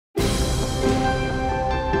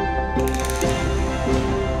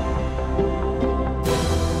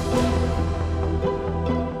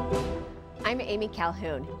Amy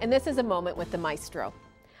Calhoun, and this is A Moment with the Maestro.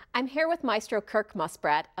 I'm here with Maestro Kirk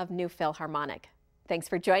Muspratt of New Philharmonic. Thanks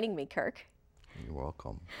for joining me, Kirk. You're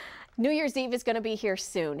welcome. New Year's Eve is going to be here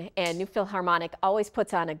soon, and New Philharmonic always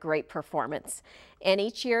puts on a great performance. And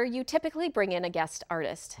each year, you typically bring in a guest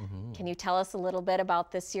artist. Can you tell us a little bit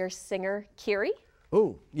about this year's singer, Kiri?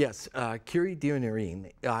 Oh, yes, Kiri Dionerine.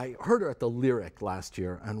 I heard her at the Lyric last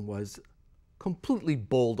year and was completely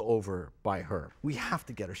bowled over by her. We have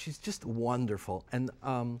to get her. She's just wonderful. And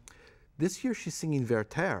this year she's singing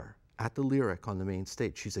Werther at the Lyric on the main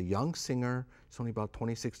stage. She's a young singer. She's only about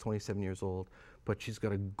 26, 27 years old, but she's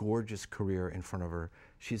got a gorgeous career in front of her.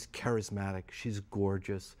 She's charismatic. She's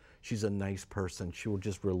gorgeous. She's a nice person. She will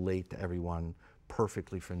just relate to everyone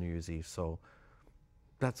perfectly for New Year's Eve. So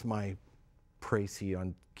that's my précis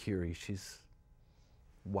on Kiri. She's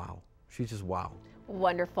wow. She's just wow.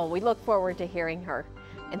 Wonderful. We look forward to hearing her.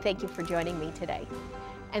 And thank you for joining me today.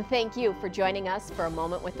 And thank you for joining us for A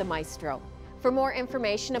Moment with the Maestro. For more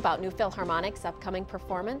information about New Philharmonic's upcoming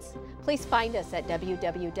performance, please find us at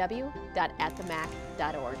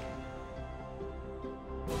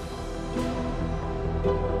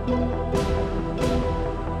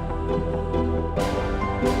www.atthemac.org.